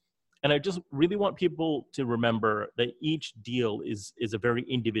And I just really want people to remember that each deal is a very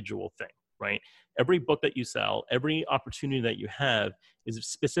individual thing, right? Every book that you sell, every opportunity that you have is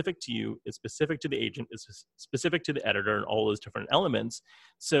specific to you, is specific to the agent, is specific to the editor, and all those different elements.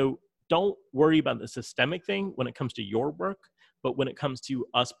 So don't worry about the systemic thing when it comes to your work, but when it comes to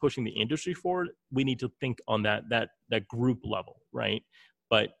us pushing the industry forward, we need to think on that group level, right?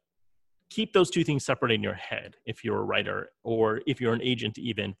 But keep those two things separate in your head if you're a writer, or if you're an agent,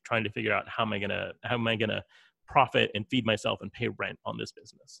 even trying to figure out how am I gonna profit and feed myself and pay rent on this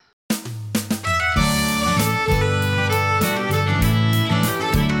business.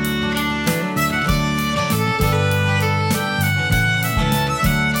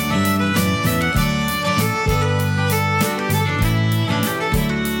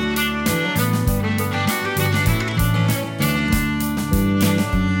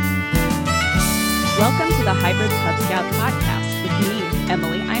 Welcome to the Hybrid Pub Scout podcast with me,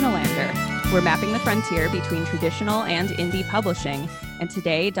 Emily Einolander. We're mapping the frontier between traditional and indie publishing, and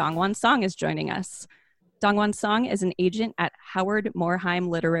today Dongwon Song is joining us. Dongwon Song is an agent at Howard Moorheim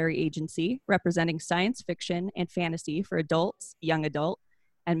Literary Agency, representing science fiction and fantasy for adults, young adult,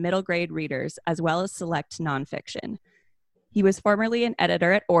 and middle grade readers, as well as select nonfiction. He was formerly an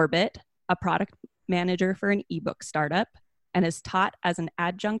editor at Orbit, a product manager for an ebook startup, and has taught as an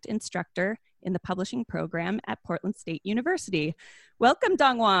adjunct instructor in the publishing program at Portland State University. Welcome,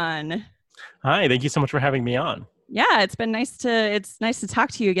 Dongwon. Hi, thank you so much for having me on. Yeah, it's nice to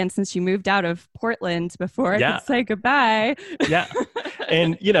talk to you again since you moved out of Portland before I could say goodbye. Yeah.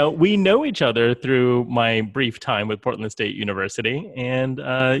 And, we know each other through my brief time with Portland State University. And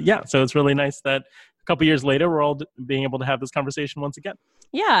so it's really nice that a couple years later, we're all being able to have this conversation once again.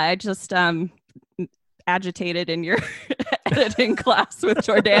 Yeah, I just agitated in your editing class with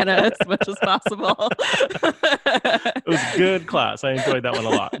Jordana as much as possible. It was a good class. I enjoyed that one a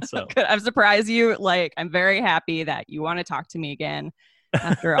lot. So good. I'm surprised I'm very happy that you want to talk to me again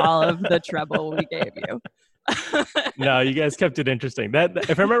after all of the trouble we gave you. No, you guys kept it interesting. That,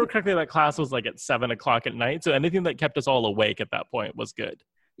 if I remember correctly, that class was like at 7:00 at night. So anything that kept us all awake at that point was good.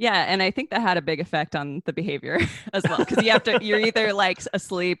 Yeah, and I think that had a big effect on the behavior as well, because you're either like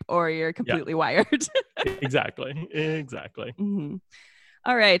asleep or you're completely wired. Exactly. Mm-hmm.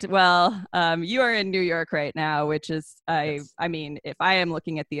 All right. Well, you are in New York right now, which is, I mean, if I am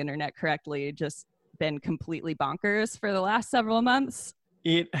looking at the internet correctly, just been completely bonkers for the last several months.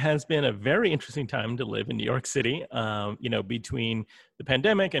 It has been a very interesting time to live in New York City, between the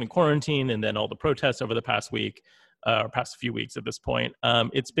pandemic and quarantine and then all the protests over the past week. Or past few weeks at this point.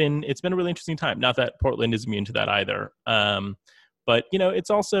 It's been a really interesting time. Not that Portland is immune to that either. But it's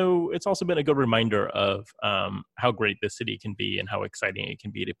also been a good reminder of how great this city can be and how exciting it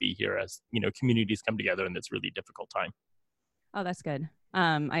can be to be here as, communities come together in this really difficult time. Oh, that's good.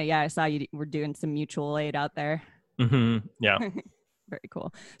 I saw you were doing some mutual aid out there. Mm-hmm. Yeah. Very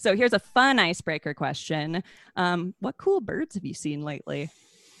cool. So here's a fun icebreaker question. What cool birds have you seen lately?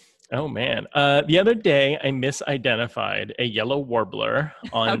 Oh, man. The other day, I misidentified a yellow warbler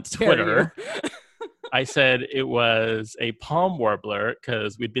on Twitter. I said it was a palm warbler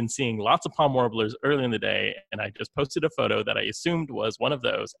because we'd been seeing lots of palm warblers early in the day, and I just posted a photo that I assumed was one of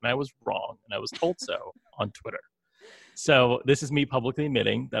those, and I was wrong, and I was told so on Twitter. So this is me publicly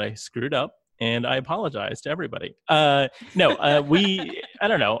admitting that I screwed up, and I apologize to everybody. I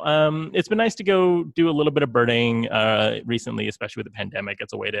don't know. It's been nice to go do a little bit of birding recently, especially with the pandemic.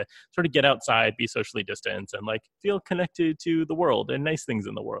 It's a way to sort of get outside, be socially distanced, and feel connected to the world and nice things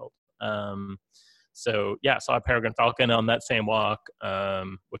in the world. Saw a peregrine falcon on that same walk,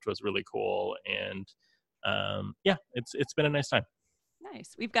 which was really cool. And it's been a nice time.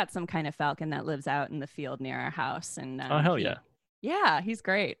 Nice. We've got some kind of falcon that lives out in the field near our house. And oh, hell yeah. Yeah, he's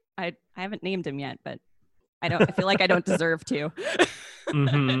great. I haven't named him yet, but I feel like I don't deserve to.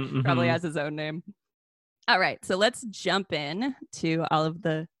 Probably has his own name. All right, so let's jump in to all of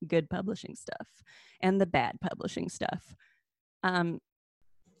the good publishing stuff and the bad publishing stuff.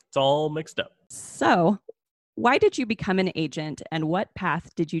 It's all mixed up. So, why did you become an agent, and what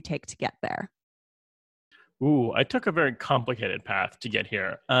path did you take to get there? Ooh, I took a very complicated path to get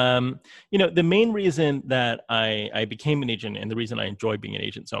here. The main reason that I became an agent and the reason I enjoy being an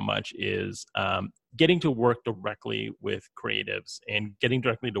agent so much is getting to work directly with creatives and getting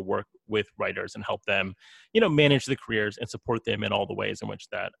directly to work with writers and help them, manage the careers and support them in all the ways in which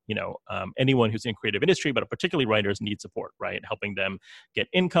that, anyone who's in creative industry, but particularly writers, need support, right? Helping them get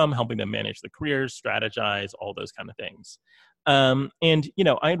income, helping them manage the careers, strategize, all those kind of things. I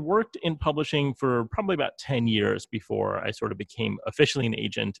had worked in publishing for probably about 10 years before I sort of became officially an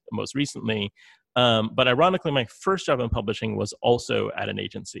agent most recently. But ironically, my first job in publishing was also at an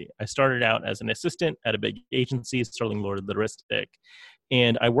agency. I started out as an assistant at a big agency, Sterling Lord Litteristic.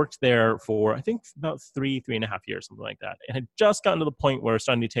 And I worked there for, I think, about 3.5 years, something like that. And had just gotten to the point where I was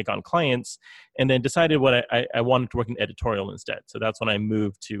starting to take on clients and then decided what I wanted to work in editorial instead. So that's when I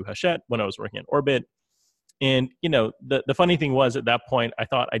moved to Hachette when I was working at Orbit. And, the funny thing was at that point, I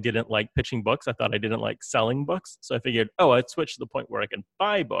thought I didn't like pitching books. I thought I didn't like selling books. So I figured, I'd switch to the point where I can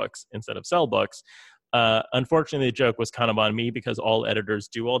buy books instead of sell books. Unfortunately, the joke was kind of on me because all editors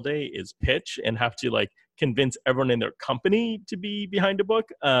do all day is pitch and have to convince everyone in their company to be behind a book.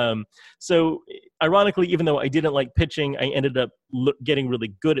 So ironically, even though I didn't like pitching, I ended up getting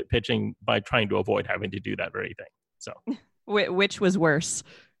really good at pitching by trying to avoid having to do that very thing. So, which was worse?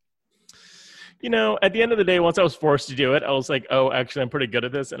 At the end of the day, once I was forced to do it, I was like, actually, I'm pretty good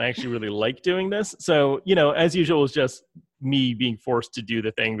at this and I actually really like doing this. So, as usual, it was just me being forced to do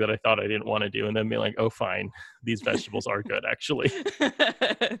the thing that I thought I didn't want to do and then being like, fine, these vegetables are good, actually.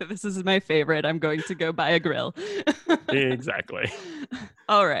 This is my favorite. I'm going to go buy a grill. Exactly.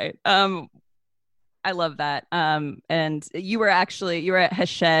 All right. I love that. And you were at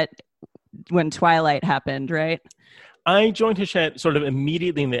Hachette when Twilight happened, right? I joined Hachette sort of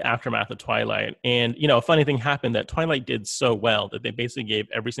immediately in the aftermath of Twilight. And, a funny thing happened that Twilight did so well that they basically gave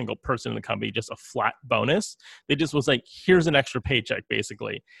every single person in the company just a flat bonus. They just was like, here's an extra paycheck,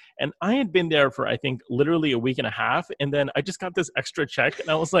 basically. And I had been there for, I think, literally a week and a half. And then I just got this extra check. And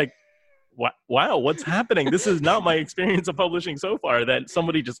I was like, wow, what's happening? This is not my experience of publishing so far, that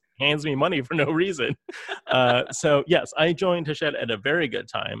somebody just hands me money for no reason. So yes, I joined Hachette at a very good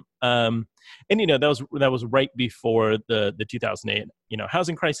time. And that was right before the 2008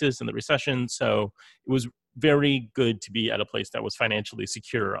 housing crisis and the recession. So it was very good to be at a place that was financially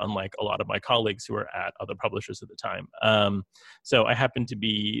secure, unlike a lot of my colleagues who were at other publishers at the time. So I happened to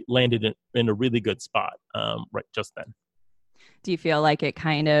be landed in a really good spot right just then. Do you feel like it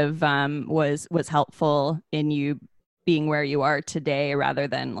kind of was helpful in you being where you are today, rather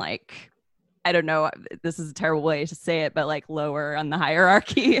than I don't know, this is a terrible way to say it, but lower on the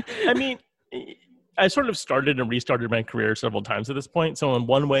hierarchy? I mean, I sort of started and restarted my career several times at this point. So in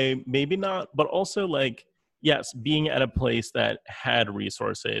one way, maybe not, but also yes, being at a place that had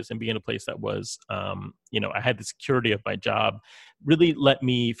resources and being in a place that was, I had the security of my job, really let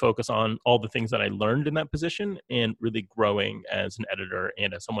me focus on all the things that I learned in that position and really growing as an editor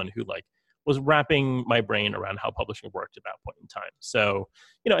and as someone who was wrapping my brain around how publishing worked at that point in time. So,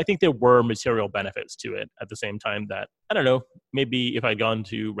 I think there were material benefits to it at the same time that, I don't know, maybe if I'd gone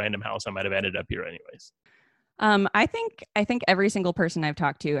to Random House, I might have ended up here anyways. I think every single person I've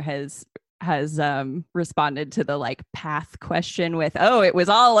talked to has responded to the path question with, it was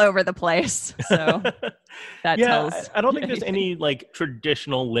all over the place. So that tells. I don't think there's any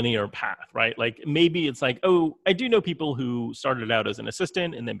traditional linear path, right? Maybe it's I do know people who started out as an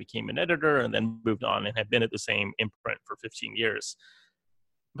assistant and then became an editor and then moved on and have been at the same imprint for 15 years.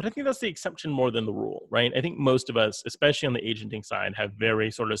 But I think that's the exception more than the rule, right? I think most of us, especially on the agenting side, have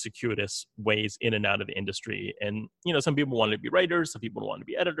very sort of circuitous ways in and out of the industry. And, some people want to be writers, some people want to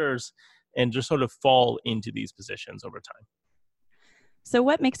be editors, and just sort of fall into these positions over time. So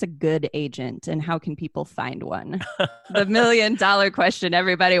what makes a good agent and how can people find one? The $1 million question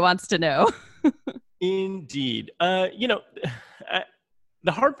everybody wants to know. Indeed.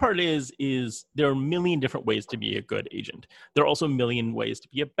 The hard part is there are a million different ways to be a good agent. There are also a million ways to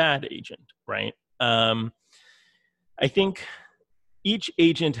be a bad agent, right? I think each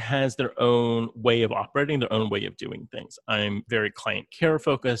agent has their own way of operating, their own way of doing things. I'm very client care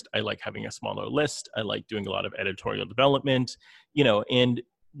focused. I like having a smaller list. I like doing a lot of editorial development, and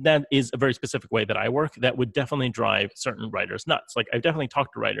that is a very specific way that I work that would definitely drive certain writers nuts. I've definitely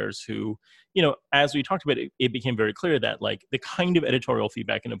talked to writers who, as we talked about it, it became very clear that the kind of editorial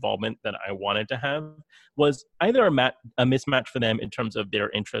feedback and involvement that I wanted to have was either a mismatch for them in terms of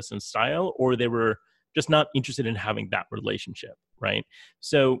their interests and style, or they were just not interested in having that relationship, right?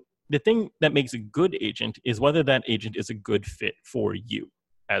 So the thing that makes a good agent is whether that agent is a good fit for you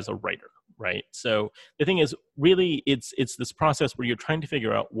as a writer, right? So the thing is, really, it's this process where you're trying to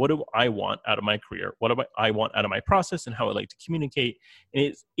figure out, what do I want out of my career? What do I want out of my process and how I like to communicate?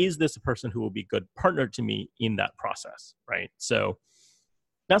 And is this a person who will be a good partner to me in that process, right? So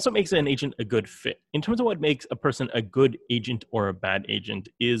that's what makes an agent a good fit. In terms of what makes a person a good agent or a bad agent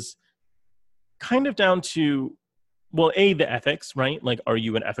is kind of down to, well, the ethics, right? Are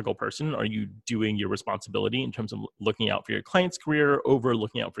you an ethical person? Are you doing your responsibility in terms of looking out for your client's career over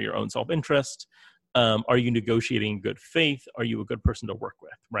looking out for your own self-interest? Are you negotiating in good faith? Are you a good person to work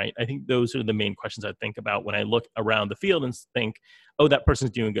with, right? I think those are the main questions I think about when I look around the field and think, oh, that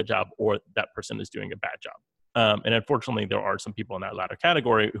person's doing a good job or that person is doing a bad job. And unfortunately, there are some people in that latter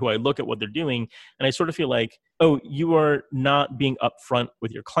category who I look at what they're doing and I sort of feel like, oh, you are not being upfront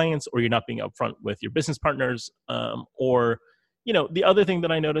with your clients, or you're not being upfront with your business partners, or the other thing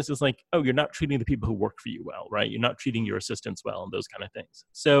that I notice is like, oh, you're not treating the people who work for you well, right? You're not treating your assistants well and those kind of things.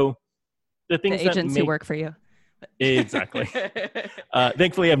 So the things the agents who work for you. Exactly.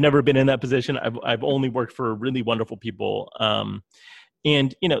 Thankfully, I've never been in that position. I've only worked for really wonderful people.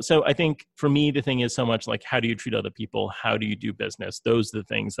 And, so I think for me, the thing is so much like, how do you treat other people? How do you do business? Those are the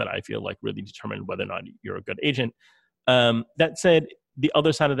things that I feel like really determine whether or not you're a good agent. That said, the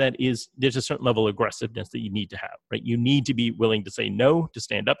other side of that is there's a certain level of aggressiveness that you need to have, right? You need to be willing to say no, to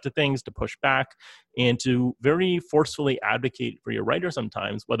stand up to things, to push back, and to very forcefully advocate for your writer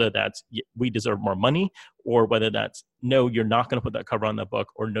sometimes, whether that's we deserve more money, or whether that's no, you're not going to put that cover on that book,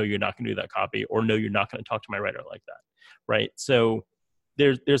 or no, you're not going to do that copy, or no, you're not going to talk to my writer like that, right? So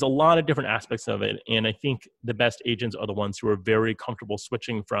there's a lot of different aspects of it. And I think the best agents are the ones who are very comfortable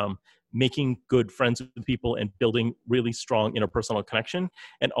switching from making good friends with people and building really strong interpersonal connection,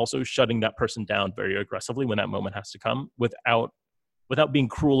 and also shutting that person down very aggressively when that moment has to come, without being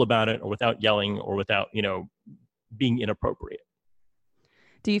cruel about it, or without yelling, or without, being inappropriate.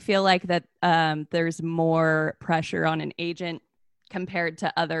 Do you feel like that there's more pressure on an agent compared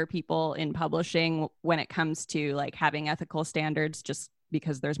to other people in publishing when it comes to like having ethical standards, just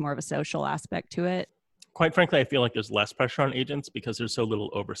because there's more of a social aspect to it? Quite frankly, I feel like there's less pressure on agents because there's so little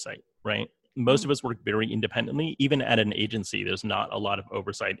oversight, right? Most of us work very independently. Even at an agency, there's not a lot of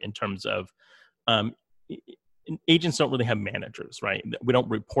oversight in terms of agents don't really have managers, right? We don't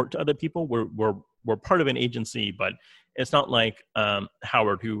report to other people. We're part of an agency, but it's not like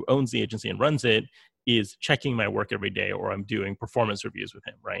Howard, who owns the agency and runs it, is checking my work every day, or I'm doing performance reviews with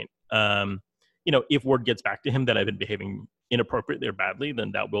him, right? If word gets back to him that I've been behaving inappropriately or badly,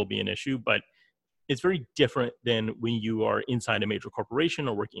 then that will be an issue. But it's very different than when you are inside a major corporation,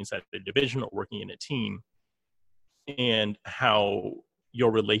 or working inside a division, or working in a team, and how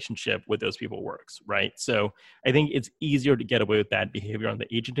your relationship with those people works, right? So I think it's easier to get away with bad behavior on the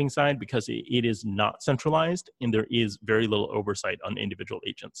agenting side because it is not centralized, and there is very little oversight on individual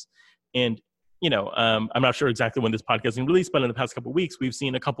agents. And I'm not sure exactly when this podcast is released, but in the past couple of weeks, we've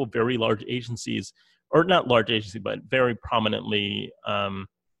seen a couple of very large agencies, or not large agency, but very prominently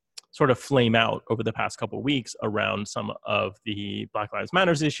sort of flame out over the past couple of weeks around some of the Black Lives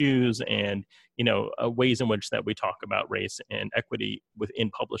Matters issues, and ways in which that we talk about race and equity within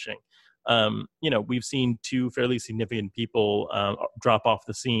publishing. We've seen two fairly significant people drop off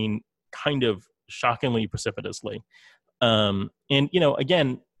the scene, kind of shockingly precipitously.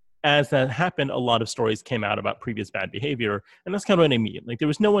 Again, as that happened, a lot of stories came out about previous bad behavior, and that's kind of what I mean. Like, there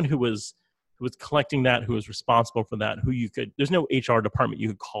was no one who was collecting that, who was responsible for that, there's no HR department you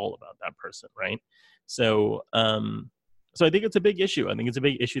could call about that person, right? So, so I think it's a big issue. I think it's a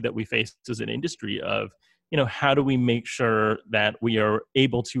big issue that we face as an industry of, how do we make sure that we are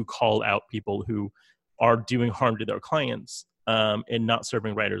able to call out people who are doing harm to their clients, and not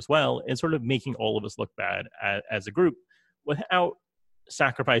serving writers well, and sort of making all of us look bad as a group, without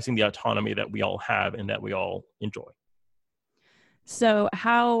sacrificing the autonomy that we all have and that we all enjoy. So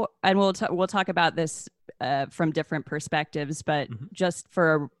how, and we'll talk about this from different perspectives, but just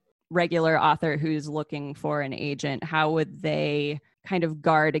for a regular author who's looking for an agent, how would they kind of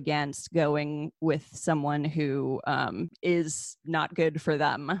guard against going with someone who is not good for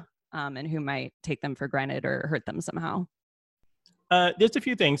them, and who might take them for granted or hurt them somehow? There's a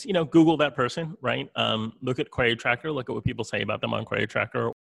few things, Google that person, right? Look at Query Tracker, look at what people say about them on Query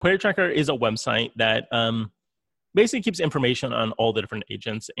Tracker. Query Tracker is a website that basically keeps information on all the different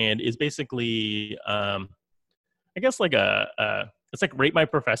agents, and is basically, I guess like it's like Rate My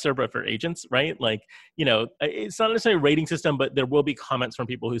Professor, but for agents, right? Like, it's not necessarily a rating system, but there will be comments from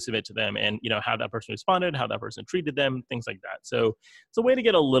people who submit to them, and, how that person responded, how that person treated them, things like that. So it's a way to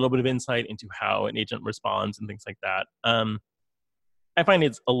get a little bit of insight into how an agent responds and things like that. I find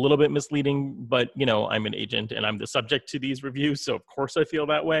it's a little bit misleading, but, I'm an agent and I'm the subject to these reviews, so of course I feel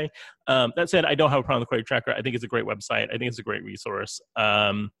that way. That said, I don't have a problem with Query Tracker. I think it's a great website. I think it's a great resource.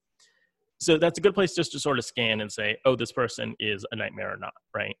 So that's a good place just to sort of scan and say, oh, this person is a nightmare or not,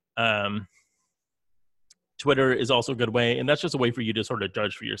 right? Twitter is also a good way, and that's just a way for you to sort of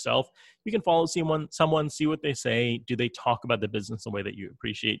judge for yourself. You can follow someone, see what they say. Do they talk about the business in a way that you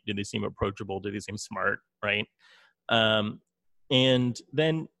appreciate? Do they seem approachable? Do they seem smart, right? And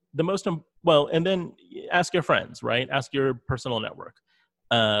then and then ask your friends, right? Ask your personal network.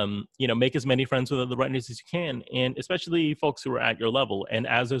 Make as many friends with other writers as you can, and especially folks who are at your level. And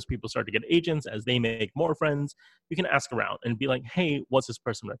as those people start to get agents, as they make more friends, you can ask around and be like, hey, what's this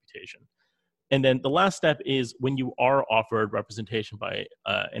person's reputation? And then the last step is when you are offered representation by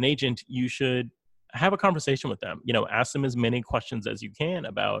an agent, you should have a conversation with them. Ask them as many questions as you can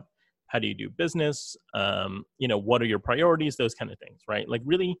about how do you do business, what are your priorities, those kind of things, right? Like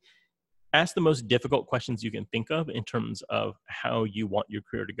really ask the most difficult questions you can think of in terms of how you want your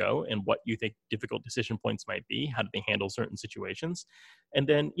career to go and what you think difficult decision points might be. How do they handle certain situations? And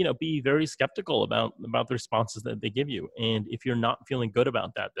then, be very skeptical about the responses that they give you. And if you're not feeling good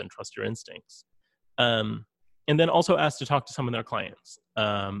about that, then trust your instincts. And then also ask to talk to some of their clients.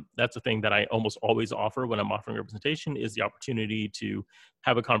 That's a thing that I almost always offer when I'm offering representation, is the opportunity to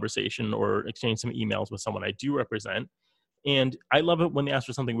have a conversation or exchange some emails with someone I do represent. And I love it when they ask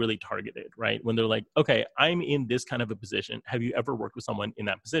for something really targeted, right? When they're like, okay, I'm in this kind of a position. Have you ever worked with someone in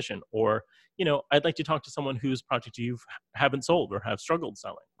that position? Or, I'd like to talk to someone whose project you haven't sold or have struggled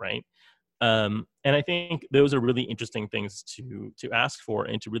selling, right? And I think those are really interesting things to ask for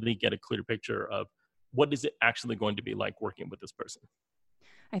and to really get a clear picture of what is it actually going to be like working with this person.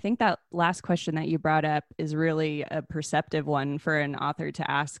 I think that last question that you brought up is really a perceptive one for an author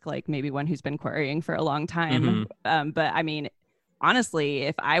to ask, like maybe one who's been querying for a long time. Mm-hmm. But I mean, honestly,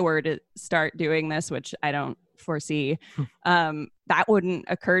 if I were to start doing this, which I don't foresee, that wouldn't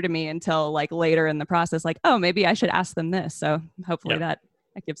occur to me until like later in the process, like, oh, maybe I should ask them this. So hopefully that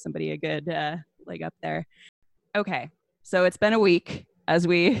gives somebody a good leg up there. Okay. So it's been a week, as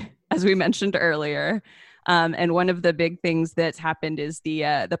we mentioned earlier. And one of the big things that's happened is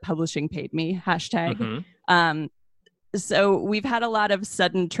the publishing paid me hashtag. Mm-hmm. So we've had a lot of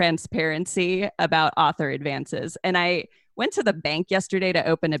sudden transparency about author advances. And I went to the bank yesterday to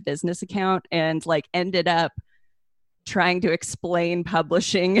open a business account and like ended up trying to explain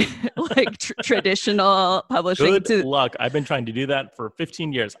publishing, like traditional publishing. Good luck. I've been trying to do that for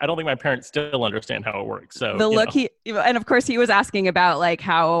 15 years. I don't think my parents still understand how it works. So the look and of course he was asking about like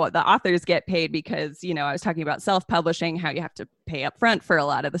how the authors get paid because, I was talking about self-publishing, how you have to pay up front for a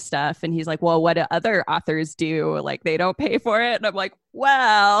lot of the stuff. And he's like, well, what do other authors do? Like they don't pay for it. And I'm like,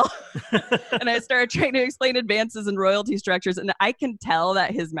 well, and I started trying to explain advances and royalty structures. And I can tell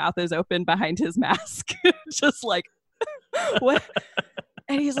that his mouth is open behind his mask, just like, what?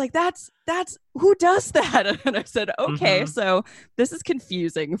 And he's like, that's who does that? And I said, okay, so this is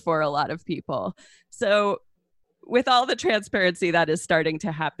confusing for a lot of people. So with all the transparency that is starting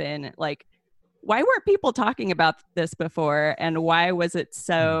to happen, like, why weren't people talking about this before? And why was it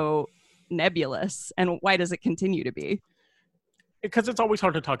so nebulous? And why does it continue to be? Because it's always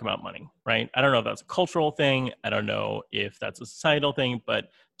hard to talk about money, right? I don't know if that's a cultural thing. I don't know if that's a societal thing, but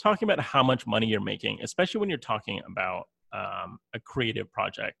talking about how much money you're making, especially when you're talking about a creative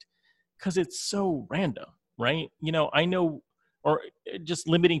project, because it's so random, right? I know, or just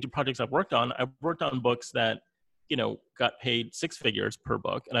limiting to projects I've worked on books that, got paid 6 figures per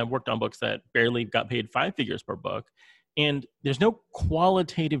book, and I've worked on books that barely got paid 5 figures per book. And there's no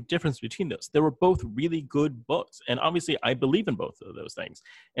qualitative difference between those. They were both really good books. And obviously I believe in both of those things.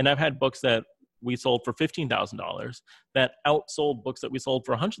 And I've had books that we sold for $15,000 that outsold books that we sold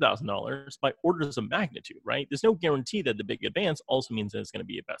for $100,000 by orders of magnitude, right? There's no guarantee that the big advance also means that it's going to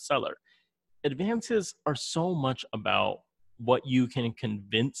be a bestseller. Advances are so much about what you can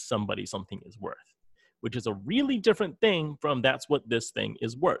convince somebody something is worth, which is a really different thing from that's what this thing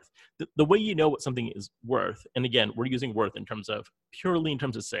is worth. The way you know what something is worth, and again, we're using worth purely in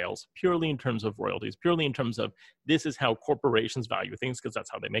terms of sales, purely in terms of royalties, purely in terms of this is how corporations value things because that's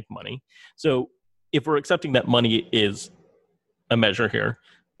how they make money. So if we're accepting that money is a measure here,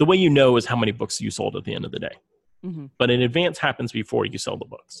 the way you know is how many books you sold at the end of the day. Mm-hmm. But an advance happens before you sell the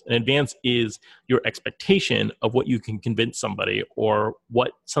books. An advance is your expectation of what you can convince somebody or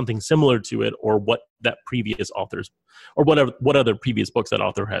what something similar to it or what that previous authors or what other previous books that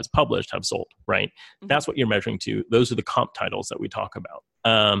author has published have sold, right? Mm-hmm. That's what you're measuring to. Those are the comp titles that we talk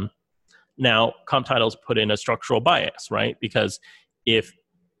about. Now, comp titles put in a structural bias, right? Because if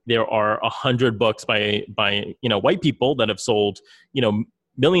there are 100 books by white people that have sold,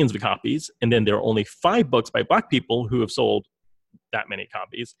 millions of copies, and then there are only 5 books by Black people who have sold that many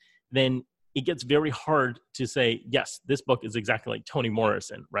copies, then it gets very hard to say, yes, this book is exactly like Toni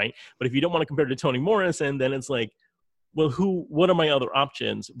Morrison, right? But if you don't want to compare to Toni Morrison, then it's like, well, what are my other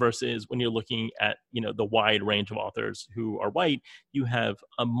options? Versus when you're looking at, the wide range of authors who are white, you have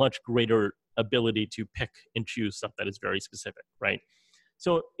a much greater ability to pick and choose stuff that is very specific, right?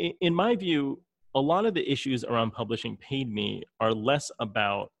 So in my view, a lot of the issues around publishing paid me are less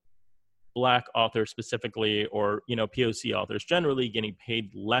about Black authors specifically, or, POC authors generally, getting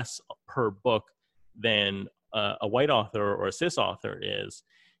paid less per book than a white author or a cis author is.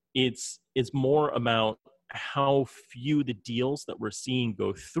 It's more about how few the deals that we're seeing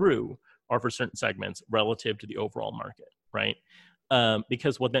go through are for certain segments relative to the overall market, right?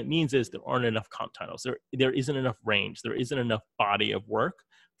 Because what that means is there aren't enough comp titles. There isn't enough range. There isn't enough body of work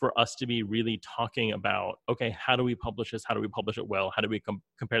for us to be really talking about, okay, how do we publish this? How do we publish it well? How do we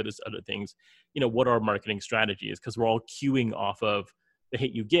compare this to other things? What our marketing strategy is, because we're all queuing off of The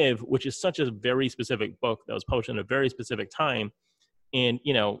Hate U Give, which is such a very specific book that was published in a very specific time. And,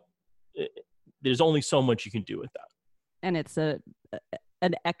 there's only so much you can do with that. And it's an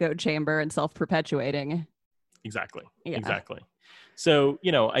echo chamber and self-perpetuating. Exactly. Yeah. Exactly. So,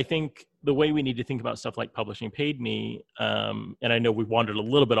 I think the way we need to think about stuff like Publishing Paid Me, and I know we wandered a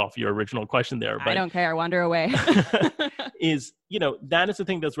little bit off your original question there, but I don't care, wander away. is, that is the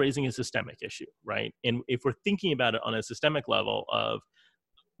thing that's raising a systemic issue, right? And if we're thinking about it on a systemic level of,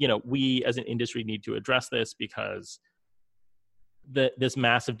 we as an industry need to address this, because this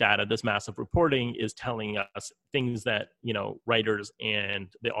massive data, this massive reporting is telling us things that, writers and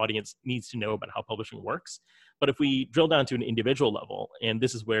the audience needs to know about how publishing works. But if we drill down to an individual level, and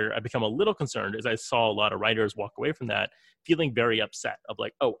this is where I become a little concerned, is I saw a lot of writers walk away from that feeling very upset of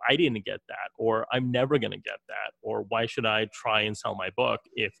like, oh, I didn't get that, or I'm never going to get that, or why should I try and sell my book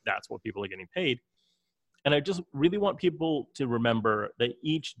if that's what people are getting paid? And I just really want people to remember that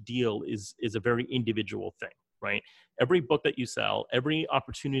each deal is a very individual thing, right? Every book that you sell, every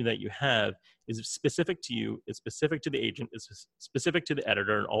opportunity that you have is specific to you, it's specific to the agent, it's specific to the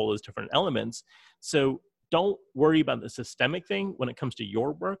editor, and all those different elements. So don't worry about the systemic thing when it comes to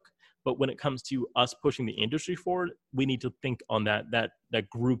your work, but when it comes to us pushing the industry forward, we need to think on that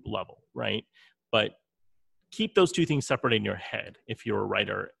group level, right? But keep those two things separate in your head if you're a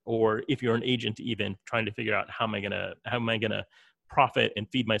writer, or if you're an agent, even trying to figure out how am I gonna profit and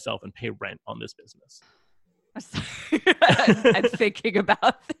feed myself and pay rent on this business. I'm thinking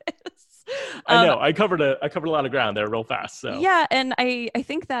about this. I know I covered a lot of ground there real fast. So yeah, and I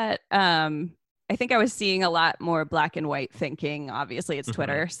think that I think I was seeing a lot more black and white thinking. Obviously, it's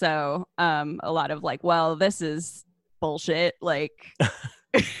Twitter, so a lot of like, well, this is bullshit. Like,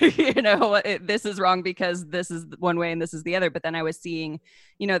 this is wrong because this is one way and this is the other. But then I was seeing,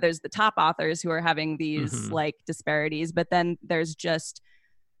 there's the top authors who are having these like disparities, but then there's just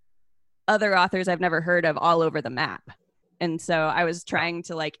other authors I've never heard of all over the map. And so I was trying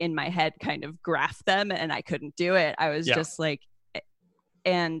to like in my head kind of graph them, and I couldn't do it. I was just like,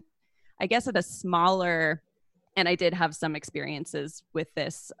 and I guess at a smaller, and I did have some experiences with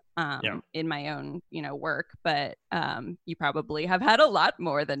this in my own, work, but you probably have had a lot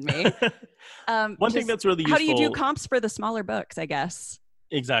more than me. One thing that's really useful. How do you do comps for the smaller books, I guess?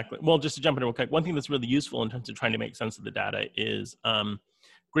 Exactly. Well, just to jump in real quick, one thing that's really useful in terms of trying to make sense of the data is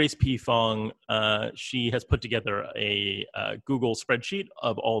Grace P. Fong, she has put together a Google spreadsheet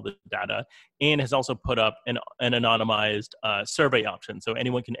of all the data, and has also put up an anonymized survey option, so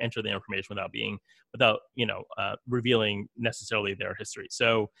anyone can enter the information without revealing necessarily their history.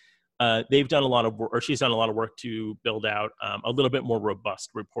 So they've done a lot of work, or she's done a lot of work to build out a little bit more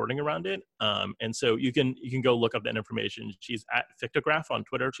robust reporting around it. And so you can go look up that information. She's at Fictograph on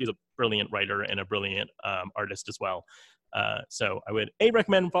Twitter. She's a brilliant writer and a brilliant artist as well. So I would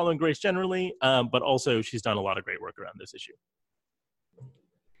recommend following Grace generally, but also she's done a lot of great work around this issue.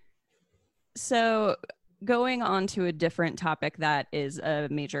 So going on to a different topic that is a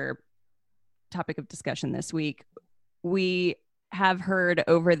major topic of discussion this week, we have heard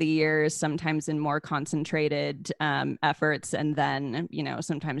over the years, sometimes in more concentrated efforts, and then,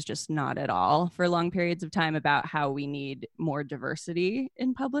 sometimes just not at all for long periods of time, about how we need more diversity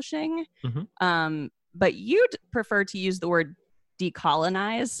in publishing. But you'd prefer to use the word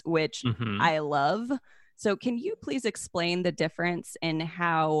decolonize, which I love. So can you please explain the difference in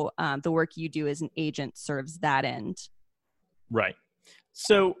how the work you do as an agent serves that end? Right.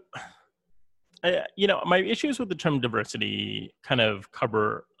 So, my issues with the term diversity kind of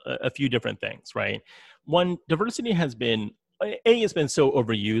cover a few different things, right? One, diversity has been so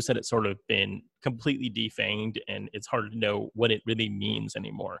overused that it's sort of been completely defanged, and it's hard to know what it really means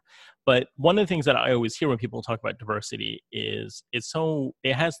anymore. But one of the things that I always hear when people talk about diversity is it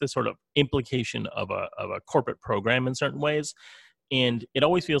has this sort of implication of a corporate program in certain ways. And it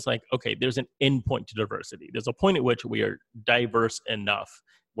always feels like, okay, there's an endpoint to diversity. There's a point at which we are diverse enough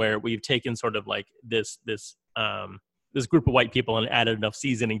where we've taken sort of like this group of white people and added enough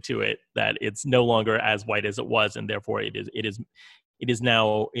seasoning to it that it's no longer as white as it was, and therefore it is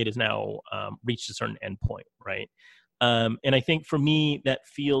now reached a certain endpoint, right? And I think for me, that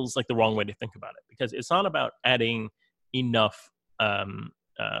feels like the wrong way to think about it, because it's not about adding enough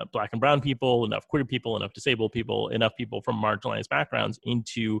Black and brown people, enough queer people, enough disabled people, enough people from marginalized backgrounds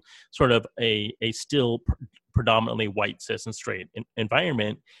into sort of a still predominantly white, cis, and straight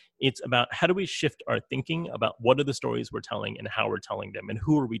environment. It's about how do we shift our thinking about what are the stories we're telling and how we're telling them and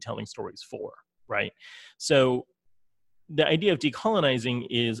who are we telling stories for, right? So the idea of decolonizing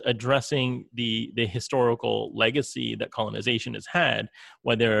is addressing the historical legacy that colonization has had,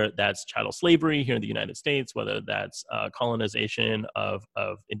 whether that's chattel slavery here in the United States, whether that's colonization of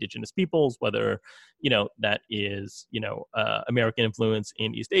indigenous peoples, whether, that is, American influence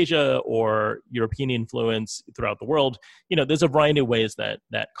in East Asia or European influence throughout the world. There's a variety of ways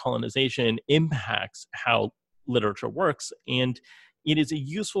that colonization impacts how literature works. And it is a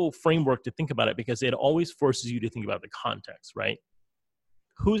useful framework to think about it because it always forces you to think about the context, right?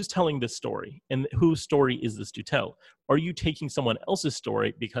 Who's telling this story and whose story is this to tell? Are you taking someone else's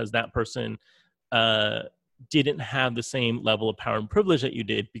story because that person didn't have the same level of power and privilege that you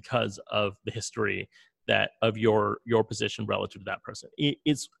did because of the history that of your position relative to that person?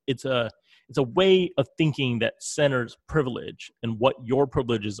 It's a way of thinking that centers privilege and what your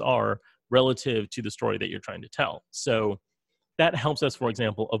privileges are relative to the story that you're trying to tell. So that helps us, for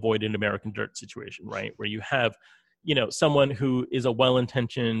example, avoid an American Dirt situation, right? Where you have, someone who is a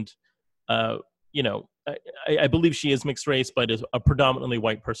well-intentioned, I believe she is mixed race, but is a predominantly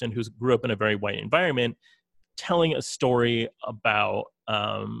white person who grew up in a very white environment, telling a story about,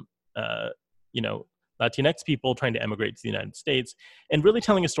 Latinx people trying to emigrate to the United States, and really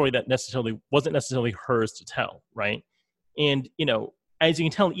telling a story that wasn't necessarily hers to tell, right? And, as you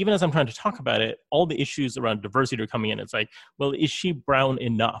can tell, even as I'm trying to talk about it, all the issues around diversity are coming in. It's like, well, is she brown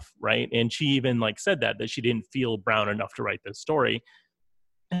enough, right? And she even said that she didn't feel brown enough to write this story.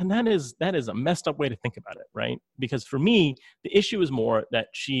 And that is a messed up way to think about it, right? Because for me, the issue is more that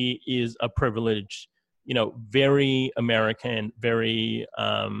she is a privileged, very American, very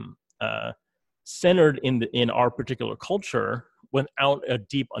centered in our particular culture, without a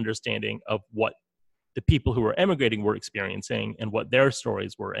deep understanding of what the people who were emigrating were experiencing and what their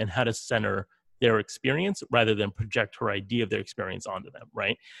stories were and how to center their experience rather than project her idea of their experience onto them,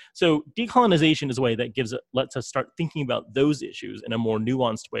 right? So decolonization is a way that lets us start thinking about those issues in a more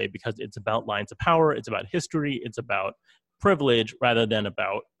nuanced way, because it's about lines of power, it's about history, it's about privilege, rather than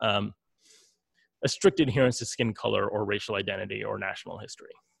about a strict adherence to skin color or racial identity or national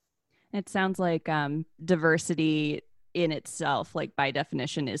history. It sounds like diversity in itself, by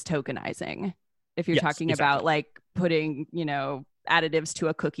definition, is tokenizing. If you're talking about putting, additives to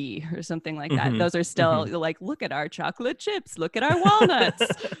a cookie or something like that, those are still look at our chocolate chips, look at our walnuts.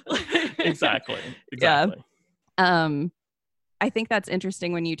 Exactly. Yeah. I think that's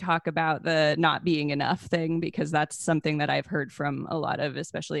interesting when you talk about the not being enough thing, because that's something that I've heard from a lot of,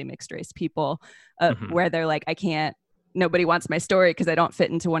 especially mixed race people, where they're like, nobody wants my story because I don't fit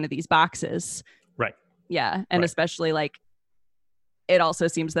into one of these boxes. Right. Yeah. And especially it also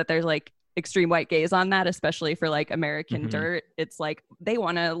seems that there's extreme white gaze on that, especially for American Dirt. It's they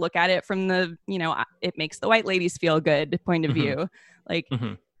want to look at it from the, it makes the white ladies feel good point of view.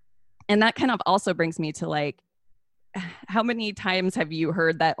 And that kind of also brings me to how many times have you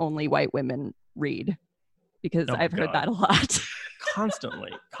heard that only white women read? Because I've heard that a lot.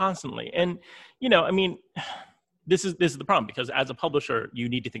 Constantly. And, this is the problem, because as a publisher, you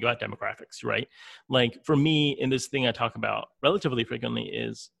need to think about demographics, right? For me, in this thing I talk about relatively frequently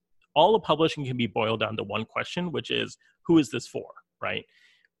is all of publishing can be boiled down to one question, which is, who is this for, right?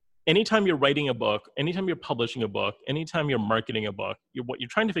 Anytime you're writing a book, anytime you're publishing a book, anytime you're marketing a book, what you're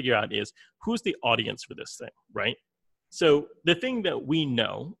trying to figure out is, who's the audience for this thing, right? So the thing that we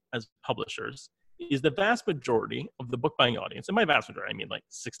know as publishers is the vast majority of the book buying audience, and by vast majority, I mean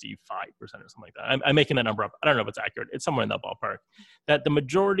 65% or something like that. I'm making that number up. I don't know if it's accurate. It's somewhere in that ballpark. That the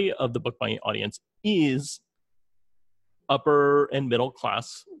majority of the book buying audience is upper and middle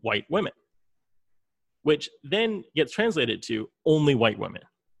class white women, which then gets translated to only white women,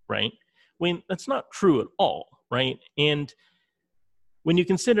 right? When that's not true at all, right? And when you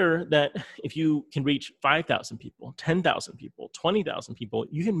consider that if you can reach 5,000 people, 10,000 people, 20,000 people,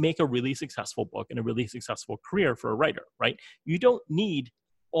 you can make a really successful book and a really successful career for a writer, right? You don't need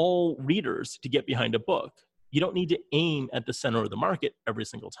all readers to get behind a book. You don't need to aim at the center of the market every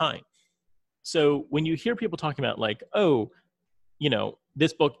single time. So when you hear people talking about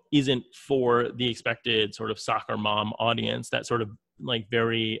this book isn't for the expected sort of soccer mom audience, that sort of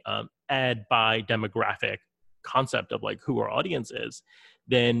very ad buy demographic concept of like who our audience is,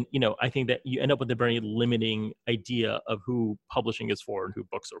 then, I think that you end up with a very limiting idea of who publishing is for and who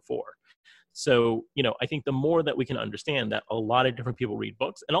books are for. So, I think the more that we can understand that a lot of different people read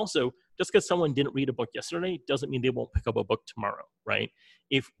books, and also just because someone didn't read a book yesterday doesn't mean they won't pick up a book tomorrow, right?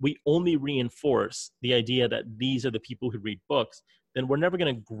 If we only reinforce the idea that these are the people who read books, then we're never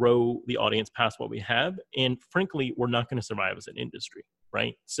going to grow the audience past what we have. And frankly, we're not going to survive as an industry,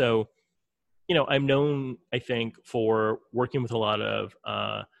 right? So, I'm known, I think, for working with a lot of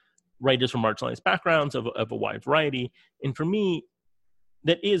writers from marginalized backgrounds of a wide variety. And for me,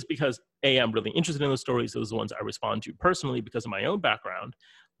 that is because I'm really interested in those stories. Those are the ones I respond to personally because of my own background.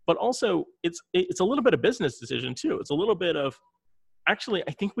 But also, it's a little bit of business decision too. It's a little bit of, actually,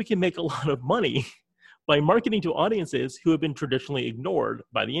 I think we can make a lot of money by marketing to audiences who have been traditionally ignored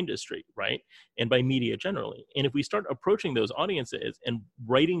by the industry, right? And by media generally. And if we start approaching those audiences and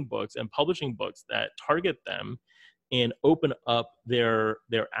writing books and publishing books that target them and open up their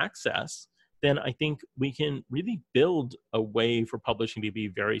access, then I think we can really build a way for publishing to be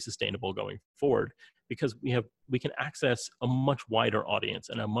very sustainable going forward, because we can access a much wider audience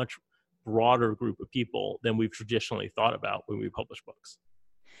and a much broader group of people than we've traditionally thought about when we publish books.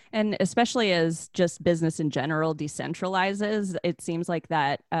 And especially as just business in general decentralizes, it seems like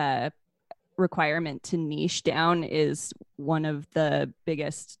that requirement to niche down is one of the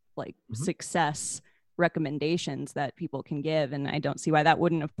biggest success recommendations that people can give. And I don't see why that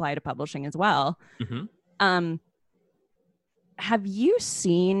wouldn't apply to publishing as well. Have you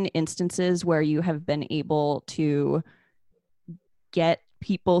seen instances where you have been able to get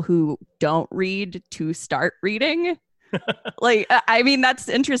people who don't read to start reading? I mean, that's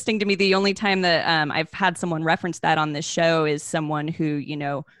interesting to me. The only time that I've had someone reference that on this show is someone who,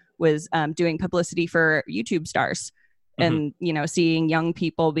 was doing publicity for YouTube stars and, seeing young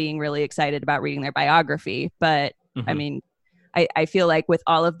people being really excited about reading their biography. But I mean, I feel like with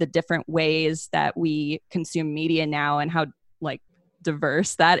all of the different ways that we consume media now and how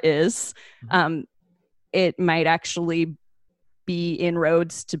diverse that is, it might actually be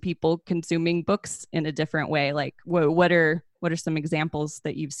inroads to people consuming books in a different way. What are some examples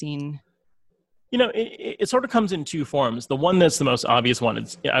that you've seen? It sort of comes in two forms. The one that's the most obvious one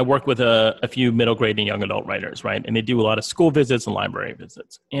is I work with a few middle grade and young adult writers, right? And they do a lot of school visits and library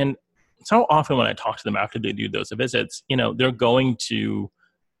visits. And so often when I talk to them after they do those visits, they're going to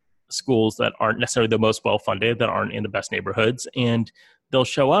schools that aren't necessarily the most well-funded, that aren't in the best neighborhoods. And they'll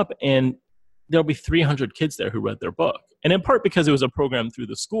show up and there'll be 300 kids there who read their book. And in part because it was a program through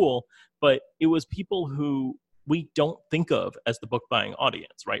the school, but it was people who we don't think of as the book buying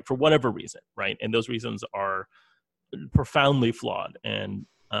audience, right? For whatever reason, right? And those reasons are profoundly flawed. And,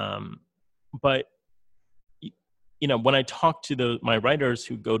 but when I talk to my writers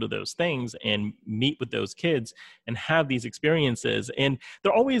who go to those things and meet with those kids and have these experiences, and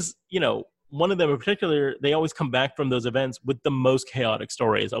they're always, one of them in particular, they always come back from those events with the most chaotic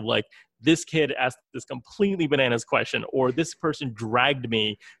stories of this kid asked this completely bananas question, or this person dragged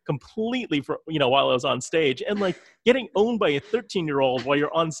me completely while I was on stage. And getting owned by a 13-year-old while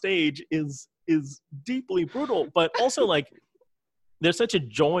you're on stage is deeply brutal. But also there's such a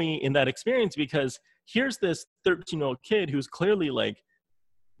joy in that experience, because here's this 13-year-old kid who's clearly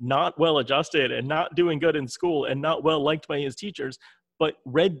not well adjusted and not doing good in school and not well liked by his teachers, but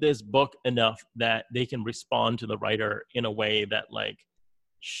read this book enough that they can respond to the writer in a way that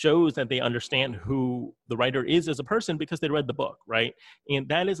shows that they understand who the writer is as a person because they read the book, right? And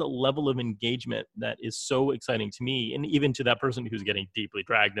that is a level of engagement that is so exciting to me. And even to that person who's getting deeply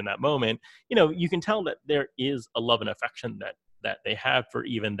dragged in that moment, you can tell that there is a love and affection that they have for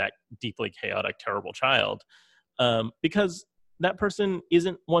even that deeply chaotic, terrible child, because that person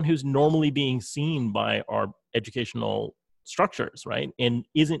isn't one who's normally being seen by our educational structures, right? And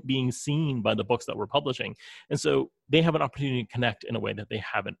isn't being seen by the books that we're publishing. And so they have an opportunity to connect in a way that they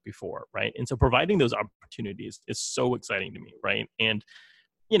haven't before, right? And so providing those opportunities is so exciting to me, right? And,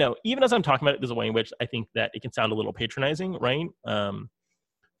 even as I'm talking about it, there's a way in which I think that it can sound a little patronizing, right?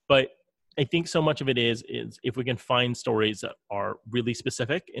 But I think so much of it is if we can find stories that are really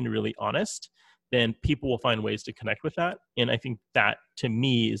specific and really honest, then people will find ways to connect with that. And I think that, to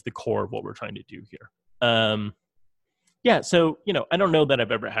me, is the core of what we're trying to do here. Yeah, so, I don't know that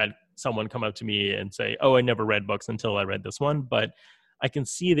I've ever had someone come up to me and say, oh, I never read books until I read this one, but I can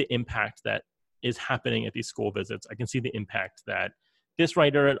see the impact that is happening at these school visits. I can see the impact that this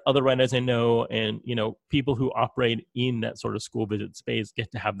writer and other writers I know and, people who operate in that sort of school visit space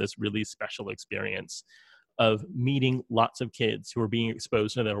get to have this really special experience of meeting lots of kids who are being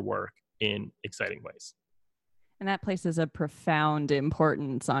exposed to their work in exciting ways. And that places a profound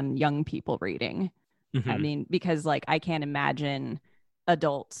importance on young people reading. I mean, because like I can't imagine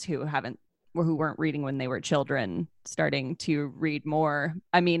adults who weren't reading when they were children starting to read more.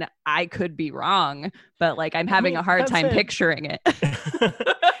 I mean, I could be wrong, but like I'm having a hard time picturing it.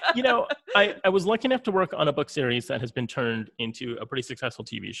 You know, I was lucky enough to work on a book series that has been turned into a pretty successful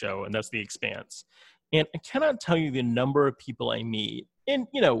TV show, and that's The Expanse. And I cannot tell you the number of people I meet. And,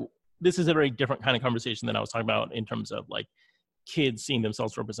 you know, this is a very different kind of conversation than I was talking about in terms of like kids seeing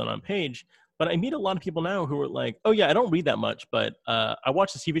themselves represented on page. But I meet a lot of people now who are like, oh yeah, I don't read that much, but I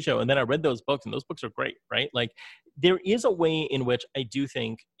watched this TV show and then I read those books and those books are great, right? Like there is a way in which I do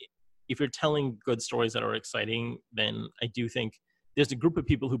think if you're telling good stories that are exciting, then I do think there's a group of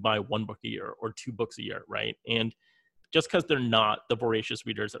people who buy one book a year or two books a year, right? And just because they're not the voracious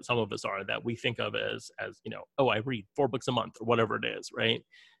readers that some of us are, that we think of as you know, oh, I read 4 books a month or whatever it is, right?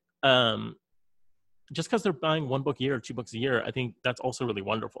 Just because they're buying 1 book a year or 2 books a year, I think that's also really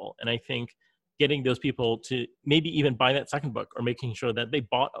wonderful. And I think getting those people to maybe even buy that second book or making sure that they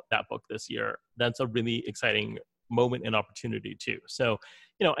bought that book this year, that's a really exciting moment and opportunity too. So,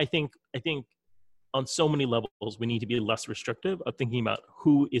 you know, I think on so many levels, we need to be less restrictive of thinking about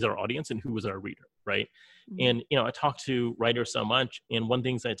who is our audience and who is our reader, right? Mm-hmm. And, you know, I talk to writers so much, and one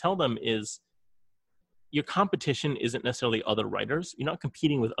thing I tell them is your competition isn't necessarily other writers. You're not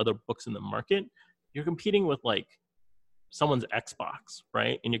competing with other books in the market. You're competing with like someone's Xbox,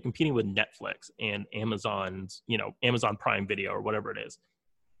 right? And you're competing with Netflix and Amazon's, you know, Amazon Prime Video or whatever it is.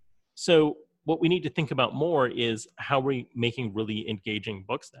 So what we need to think about more is how we're making really engaging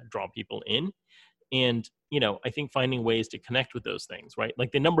books that draw people in. And, you know, I think finding ways to connect with those things, right?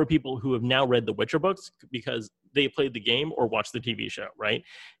 Like the number of people who have now read the Witcher books because they played the game or watched the TV show, right?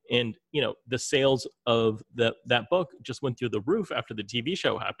 And, you know, the sales of that book just went through the roof after the TV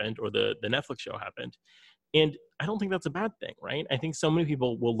show happened or the Netflix show happened. And I don't think that's a bad thing, right? I think so many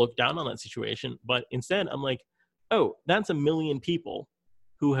people will look down on that situation, but instead I'm like, oh, that's 1 million people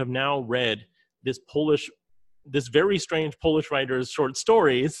who have now read this very strange Polish writer's short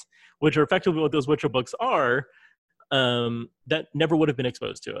stories, which are effectively what those Witcher books are, that never would have been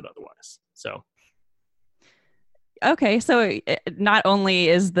exposed to it otherwise. So. Okay, so not only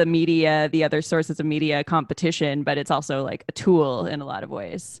is the media, the other sources of media competition, but it's also like a tool in a lot of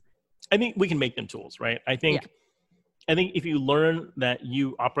ways. I think we can make them tools, right? I think if you learn that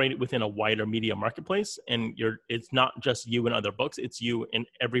you operate within a wider media marketplace and it's not just you and other books, it's you and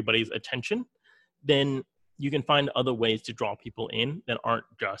everybody's attention, then you can find other ways to draw people in that aren't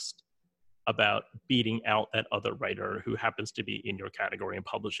just about beating out that other writer who happens to be in your category and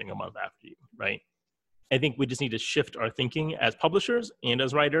publishing a month after you, right? I think we just need to shift our thinking as publishers and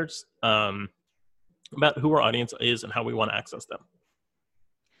as writers about who our audience is and how we want to access them.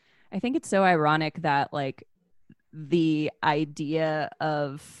 I think it's so ironic that like the idea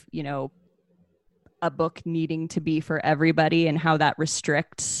of, you know, a book needing to be for everybody and how that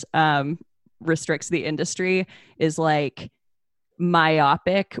restricts the industry is like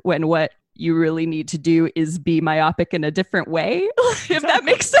myopic when what you really need to do is be myopic in a different way, if that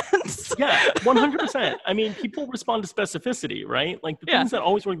makes sense. Yeah, 100%. I mean, people respond to specificity, right? Like the things that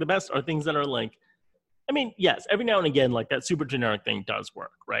always work the best are things that are like, I mean, yes, every now and again, like that super generic thing does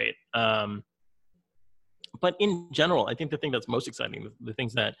work, right? But in general, I think the thing that's most exciting, the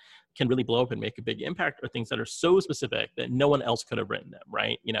things that can really blow up and make a big impact are things that are so specific that no one else could have written them,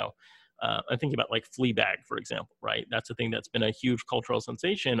 right? You know, I'm thinking about like Fleabag, for example, right? That's a thing that's been a huge cultural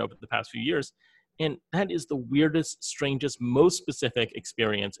sensation over the past few years. And that is the weirdest, strangest, most specific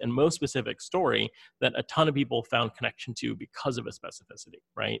experience and most specific story that a ton of people found connection to because of a specificity,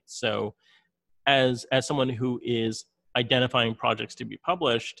 right? So as someone who is identifying projects to be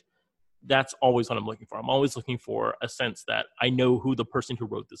published, that's always what I'm looking for. I'm always looking for a sense that I know who the person who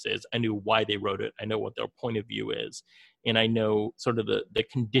wrote this is. I knew why they wrote it. I know what their point of view is. And I know sort of the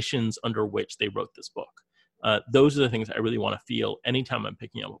conditions under which they wrote this book. Those are the things I really want to feel anytime I'm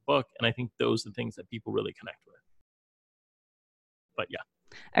picking up a book. And I think those are the things that people really connect with. But yeah.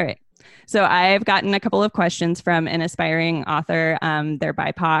 All right. So I've gotten a couple of questions from an aspiring author. They're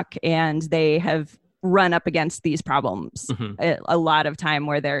BIPOC, and they have run up against these problems a lot of time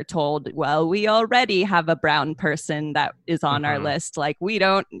where they're told, well, we already have a brown person that is on our list. Like, we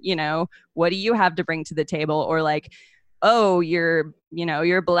don't, you know, what do you have to bring to the table? Or like, oh, you're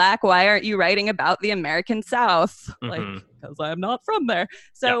black. Why aren't you writing about the American South? Like, because I'm not from there.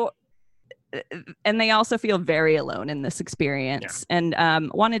 So, and they also feel very alone in this experience and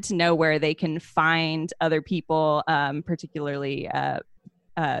wanted to know where they can find other people, particularly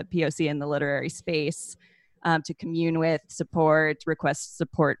POC in the literary space, to commune with, support, request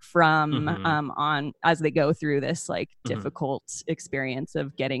support from on as they go through this like difficult experience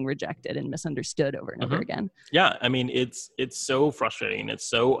of getting rejected and misunderstood over and over again. Yeah, I mean, it's so frustrating. It's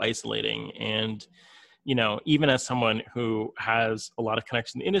so isolating. And, you know, even as someone who has a lot of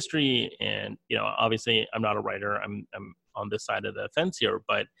connection in the industry, and, you know, obviously I'm not a writer, I'm on this side of the fence here,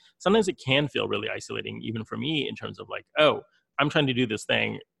 but sometimes it can feel really isolating, even for me, in terms of like, oh, I'm trying to do this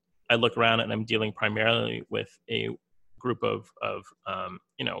thing. I look around and I'm dealing primarily with a group of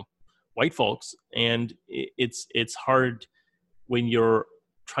you know, white folks. And it's hard when you're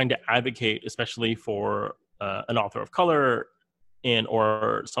trying to advocate, especially for an author of color and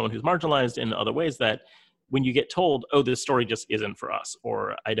or someone who's marginalized in other ways, that when you get told, oh, this story just isn't for us,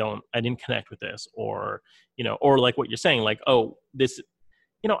 or I didn't connect with this, or, you know, or like what you're saying, like, oh, this,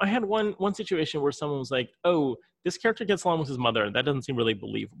 you know, I had one situation where someone was like, oh, this character gets along with his mother. That doesn't seem really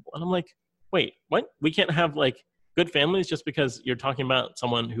believable. And I'm like, wait, what? We can't have like good families just because you're talking about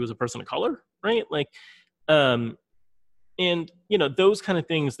someone who's a person of color, right? Like, and, you know, those kind of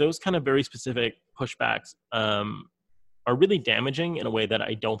things, those kind of very specific pushbacks are really damaging in a way that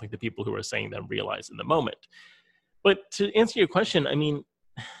I don't think the people who are saying them realize in the moment. But to answer your question, I mean,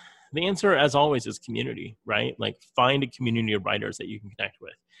 the answer, as always, is community, right? Like, find a community of writers that you can connect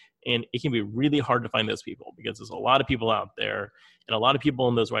with. And it can be really hard to find those people because there's a lot of people out there, and a lot of people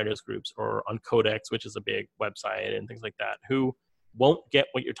in those writers groups or on Codex, which is a big website and things like that, who won't get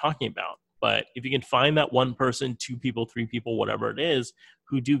what you're talking about. But if you can find that one person, 2 people, 3 people, whatever it is,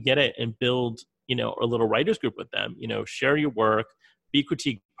 who do get it, and build, you know, a little writers group with them, you know, share your work, be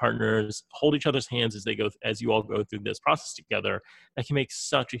critique partners, hold each other's hands as you all go through this process together, that can make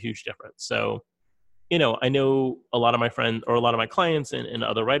such a huge difference. So, you know, I know a lot of my friends or a lot of my clients and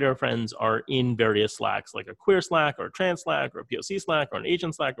other writer friends are in various Slacks, like a queer Slack or a trans Slack or a POC Slack or an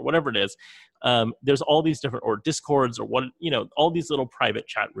Asian Slack or whatever it is. There's all these different, or Discords or what, you know, all these little private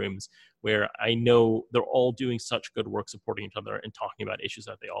chat rooms where I know they're all doing such good work supporting each other and talking about issues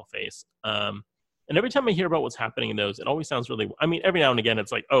that they all face. And every time I hear about what's happening in those, it always sounds really, I mean, every now and again,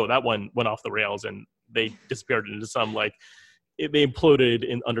 it's like, oh, that one went off the rails and they disappeared into some like, they imploded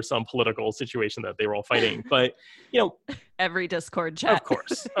under some political situation that they were all fighting. But, you know, every Discord chat.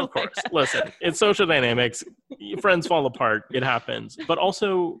 Of course. Listen, it's social dynamics. Friends fall apart. It happens. But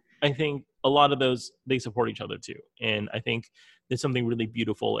also, I think a lot of those, they support each other too. And I think there's something really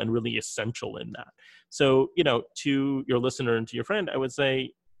beautiful and really essential in that. So, you know, to your listener and to your friend, I would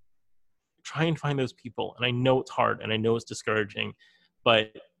say, try and find those people. And I know it's hard and I know it's discouraging,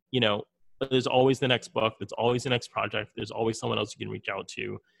 but, you know, there's always the next book. There's always the next project. There's always someone else you can reach out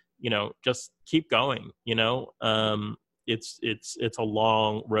to. You know, just keep going. You know, it's a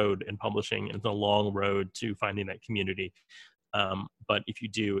long road in publishing, and it's a long road to finding that community. But if you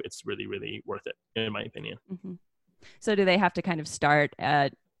do, it's really, really worth it, in my opinion. Mm-hmm. So, do they have to kind of start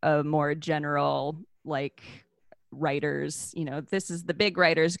at a more general, like, writers, you know, this is the big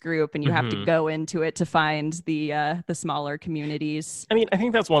writers group, and you have to go into it to find the smaller communities? I mean, I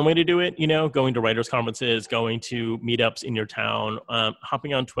think that's one way to do it, you know, going to writers conferences, going to meetups in your town,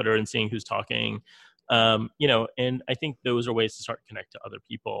 hopping on Twitter and seeing who's talking, you know, and I think those are ways to start to connect to other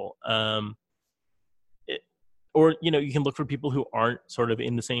people. Or, you know, you can look for people who aren't sort of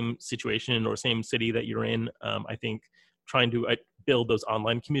in the same situation or same city that you're in. I think trying to build those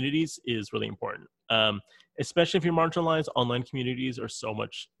online communities is really important. Especially if you're marginalized, online communities are so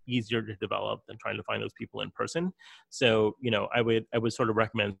much easier to develop than trying to find those people in person. So, you know, I would sort of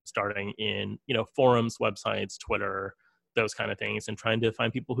recommend starting in, you know, forums, websites, Twitter, those kind of things, and trying to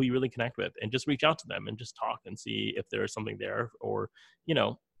find people who you really connect with and just reach out to them and just talk and see if there's something there. Or, you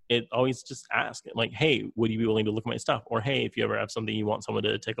know, it always just ask, like, hey, would you be willing to look at my stuff? Or, hey, if you ever have something you want someone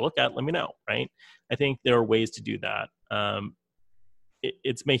to take a look at, let me know, right? I think there are ways to do that.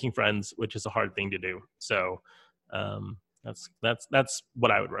 It's making friends, which is a hard thing to do. So that's what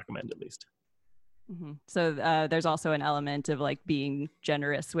I would recommend, at least. Mm-hmm. So there's also an element of like being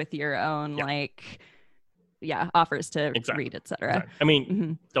generous with your own, offers to read, etc. Exactly. I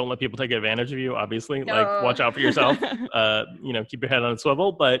mean, don't let people take advantage of you, obviously. No. Like, watch out for yourself. You know, keep your head on a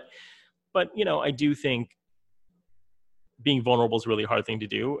swivel. But you know, I do think being vulnerable is a really hard thing to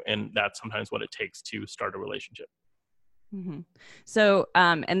do, and that's sometimes what it takes to start a relationship. Mm-hmm. So,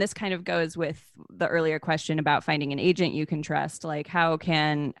 and this kind of goes with the earlier question about finding an agent you can trust. Like, how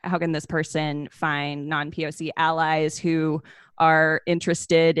can this person find non-POC allies who are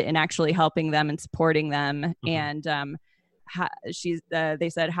interested in actually helping them and supporting them? And they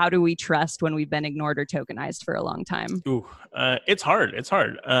said, how do we trust when we've been ignored or tokenized for a long time? Ooh, it's hard.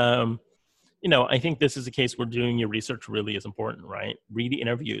 You know, I think this is a case where doing your research really is important, right? Read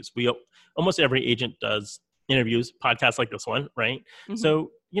interviews. Almost every agent does interviews, podcasts like this one, right? Mm-hmm.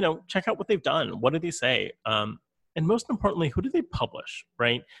 So, check out what they've done. What did they say? And most importantly, who do they publish,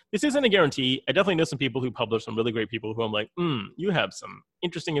 right? This isn't a guarantee. I definitely know some people who publish, some really great people who I'm like, you have some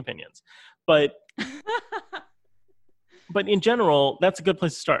interesting opinions. But in general, that's a good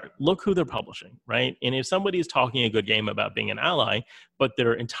place to start. Look who they're publishing, right? And if somebody is talking a good game about being an ally, but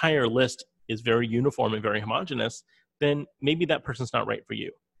their entire list is very uniform and very homogenous, then maybe that person's not right for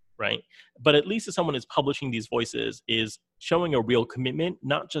you, right? But at least if someone is publishing these voices, is showing a real commitment,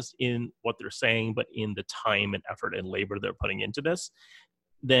 not just in what they're saying, but in the time and effort and labor they're putting into this,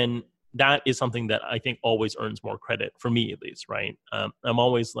 then that is something that I think always earns more credit, for me at least, right? I'm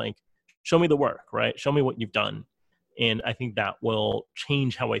always like, show me the work, right? Show me what you've done. And I think that will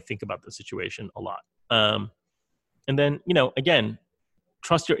change how I think about the situation a lot. And then, again,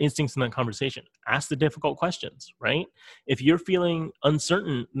 trust your instincts in that conversation. Ask the difficult questions, right? If you're feeling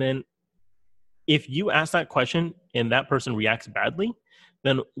uncertain, then if you ask that question and that person reacts badly,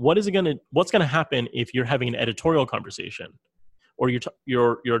 then what's going to happen if you're having an editorial conversation, or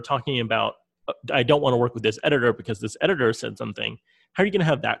you're talking about, I don't want to work with this editor because this editor said something. How are you going to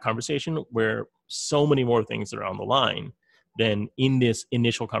have that conversation where so many more things are on the line than in this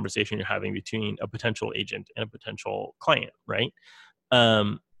initial conversation you're having between a potential agent and a potential client, right?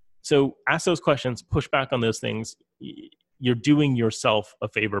 So ask those questions, push back on those things. You're doing yourself a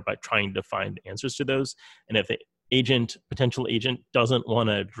favor by trying to find answers to those. And if the potential agent doesn't want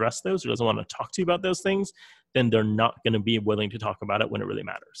to address those or doesn't want to talk to you about those things, then they're not going to be willing to talk about it when it really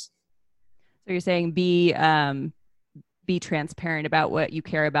matters. So you're saying be transparent about what you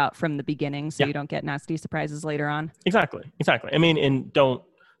care about from the beginning, so you don't get nasty surprises later on. Exactly. I mean, and don't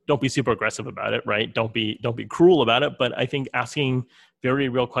be super aggressive about it, right? Don't be cruel about it. But I think asking very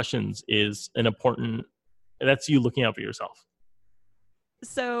real questions is that's you looking out for yourself.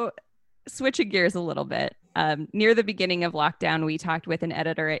 So switching gears a little bit, near the beginning of lockdown, we talked with an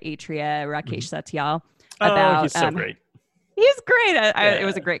editor at Atria, Rakesh Satyal, about he's so great. He's great. It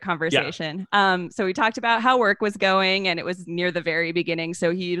was a great conversation. Yeah. So we talked about how work was going, and it was near the very beginning.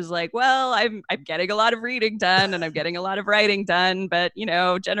 So he was like, well, I'm getting a lot of reading done and I'm getting a lot of writing done, but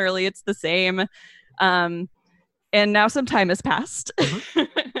generally it's the same. And now some time has passed.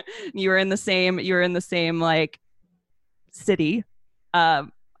 Mm-hmm. You were in the same like city.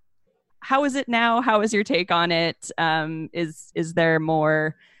 How is it now? How is your take on it? Is there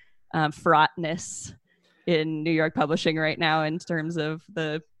more fraughtness in New York publishing right now in terms of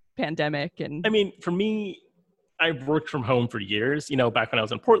the pandemic? And I mean, for me, I've worked from home for years. Back when I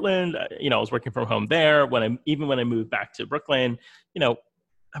was in Portland, I was working from home there. When I moved back to Brooklyn, I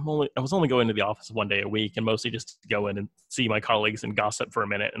was only going to the office one day a week, and mostly just to go in and see my colleagues and gossip for a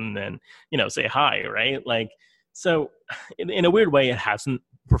minute, and then say hi, right? Like, so in a weird way, it hasn't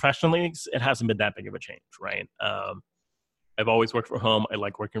been that big of a change, right? I've always worked from home. I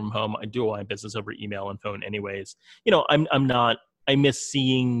like working from home. I do all my business over email and phone anyways. I miss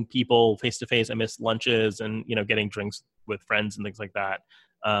seeing people face to face. I miss lunches and, getting drinks with friends and things like that,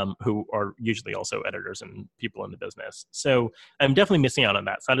 who are usually also editors and people in the business. So I'm definitely missing out on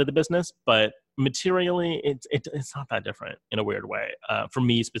that side of the business, but materially it's not that different in a weird way, for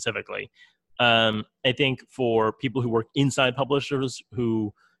me specifically. I think for people who work inside publishers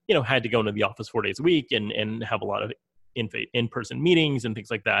who, had to go into the office 4 days a week and have a lot of in-person meetings and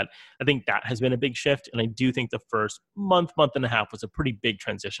things like that, I think that has been a big shift. And I do think the first month and a half was a pretty big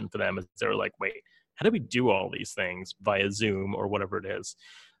transition for them, as they were like, wait, how do we do all these things via Zoom or whatever it is?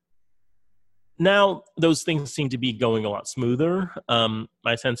 Now, those things seem to be going a lot smoother.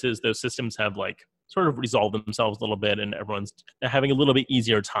 My sense is those systems have sort of resolved themselves a little bit, and everyone's having a little bit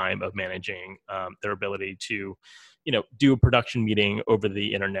easier time of managing their ability to, do a production meeting over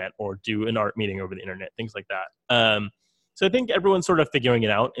the internet or do an art meeting over the internet, things like that. So I think everyone's sort of figuring it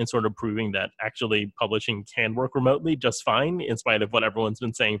out and sort of proving that actually publishing can work remotely just fine, in spite of what everyone's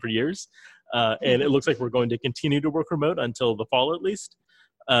been saying for years. And it looks like we're going to continue to work remote until the fall, at least.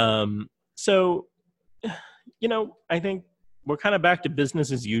 So, I think we're kind of back to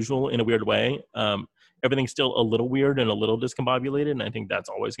business as usual in a weird way. Everything's still a little weird and a little discombobulated, and I think that's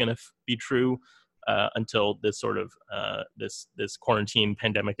always going to be true until this sort of this quarantine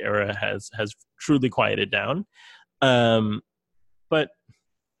pandemic era has truly quieted down. But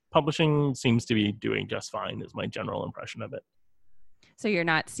publishing seems to be doing just fine, is my general impression of it. So you're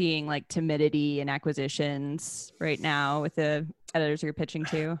not seeing timidity in acquisitions right now with the editors you're pitching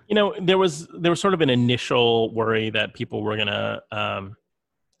to? There was sort of an initial worry that people were gonna,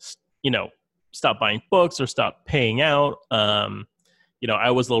 stop buying books or stop paying out. I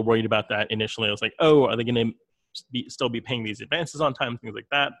was a little worried about that initially. I was like, oh, are they going to still be paying these advances on time, things like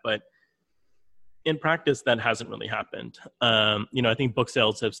that? But in practice, that hasn't really happened. I think book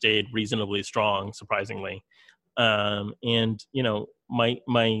sales have stayed reasonably strong, surprisingly. And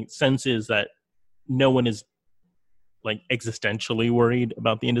my sense is that no one is like existentially worried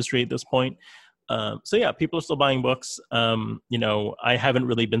about the industry at this point. So yeah, people are still buying books. I haven't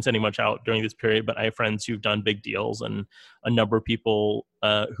really been sending much out during this period, but I have friends who've done big deals, and a number of people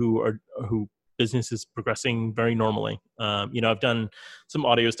who business is progressing very normally. I've done some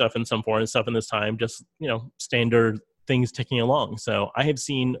audio stuff and some foreign stuff in this time, just standard things ticking along. So I have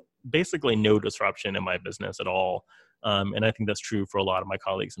seen basically no disruption in my business at all, and I think that's true for a lot of my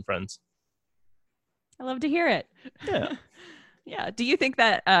colleagues and friends. I love to hear it. Yeah. Yeah. Do you think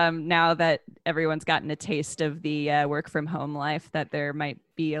that now that everyone's gotten a taste of the work from home life, that there might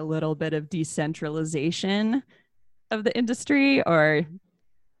be a little bit of decentralization of the industry, or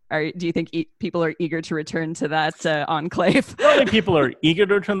do you think people are eager to return to that enclave? I don't think people are eager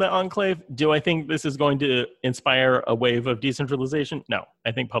to return to that enclave. Do I think this is going to inspire a wave of decentralization? No.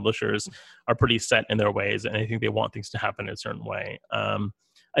 I think publishers are pretty set in their ways, and I think they want things to happen in a certain way.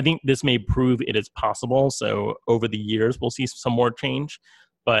 I think this may prove it is possible. So over the years, we'll see some more change,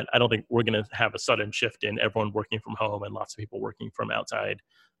 but I don't think we're going to have a sudden shift in everyone working from home and lots of people working from outside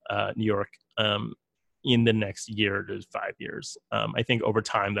New York in the next year to 5 years. I think over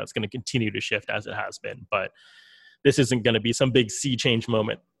time, that's going to continue to shift as it has been, but this isn't going to be some big sea change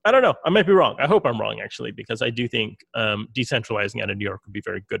moment. I don't know. I might be wrong. I hope I'm wrong, actually, because I do think decentralizing out of New York would be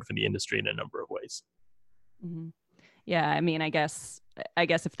very good for the industry in a number of ways. Mm-hmm. Yeah, I mean, I guess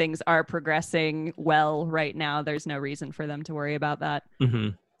if things are progressing well right now, there's no reason for them to worry about that. Mm-hmm.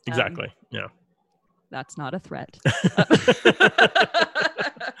 Exactly. Yeah. That's not a threat.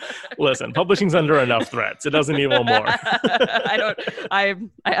 Listen, publishing's under enough threats. It doesn't need one more. I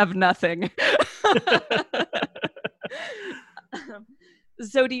have nothing.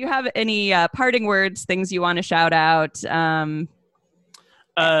 So do you have any parting words, things you want to shout out?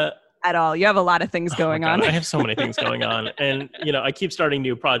 At all? You have a lot of things going on. I have so many things going on. And, I keep starting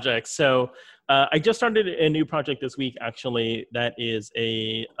new projects. So I just started a new project this week, actually, that is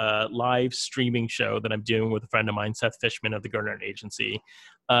a live streaming show that I'm doing with a friend of mine, Seth Fishman of the Gernert Agency.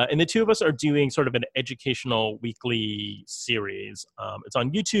 And the two of us are doing sort of an educational weekly series. It's on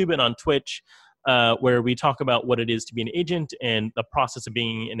YouTube and on Twitch, where we talk about what it is to be an agent and the process of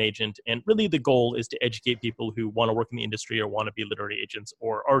being an agent. And really the goal is to educate people who want to work in the industry or want to be literary agents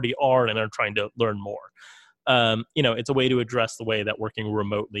or already are and are trying to learn more. It's a way to address the way that working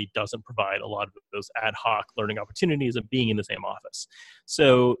remotely doesn't provide a lot of those ad hoc learning opportunities of being in the same office.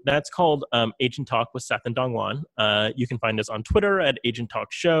 So that's called Agent Talk with Seth and Dongwan. You can find us on Twitter at Agent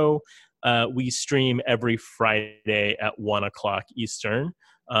Talk Show. We stream every Friday at 1:00 Eastern.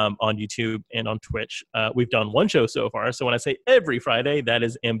 On YouTube and on Twitch. We've done one show so far. So when I say every Friday, that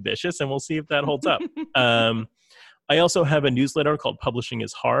is ambitious, and we'll see if that holds up. I also have a newsletter called Publishing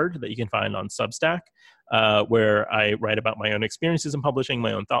is Hard that you can find on Substack, where I write about my own experiences in publishing,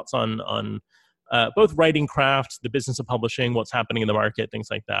 my own thoughts on both writing craft, the business of publishing, what's happening in the market, things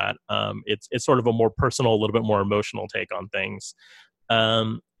like that. It's sort of a more personal, a little bit more emotional take on things.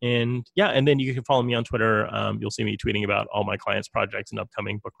 And then you can follow me on Twitter. You'll see me tweeting about all my clients' projects and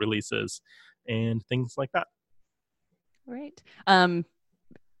upcoming book releases and things like that. Great.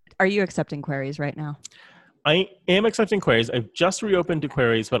 Are you accepting queries right now? I am accepting queries. I've just reopened to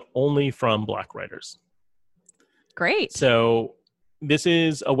queries, but only from Black writers. Great. So this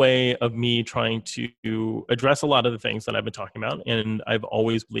is a way of me trying to address a lot of the things that I've been talking about. And I've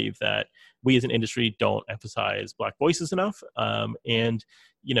always believed that we as an industry don't emphasize Black voices enough.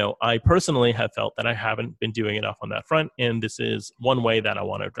 I personally have felt that I haven't been doing enough on that front. And this is one way that I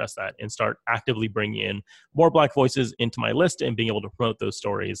want to address that and start actively bringing in more Black voices into my list and being able to promote those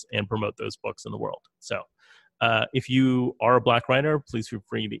stories and promote those books in the world. So if you are a Black writer, please feel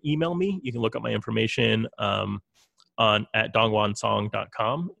free to email me. You can look up my information at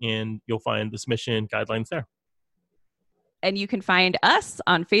dongwansong.com, and you'll find the submission guidelines there. And you can find us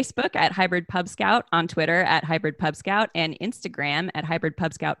on Facebook at Hybrid Pub Scout, on Twitter at Hybrid Pub Scout, and Instagram at Hybrid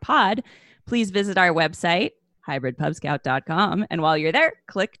Pub Scout Pod. Please visit our website, hybridpubscout.com. And while you're there,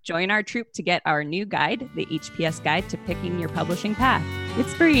 click Join Our Troop to get our new guide, the HPS Guide to Picking Your Publishing Path.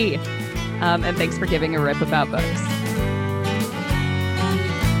 It's free. And thanks for giving a rip about books.